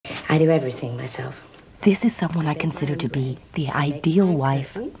I do everything myself. This is someone I consider to be the ideal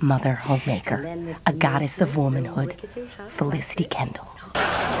wife, mother, homemaker, a goddess of womanhood, Felicity Kendal.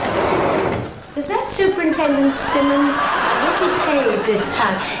 Was that Superintendent Simmons? What he paid this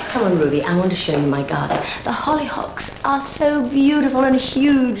time? Come on, Ruby, I want to show you my garden. The hollyhocks are so beautiful and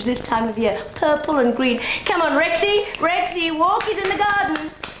huge this time of year. Purple and green. Come on, Rexy. Rexy, Walkie's in the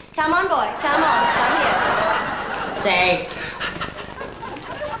garden. Come on, boy. Come on. Come here. Stay.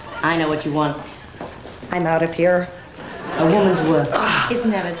 I know what you want. I'm out of here. A woman's work is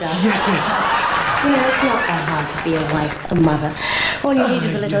never done. Yes, yes. You know, it's not that hard to be a wife, a mother. All you need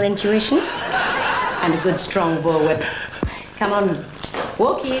is a little intuition and a good, strong bullwhip. Come on,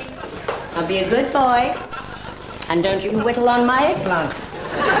 Walkies. Now be a good boy. And don't you whittle on my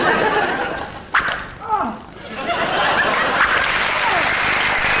eggplants.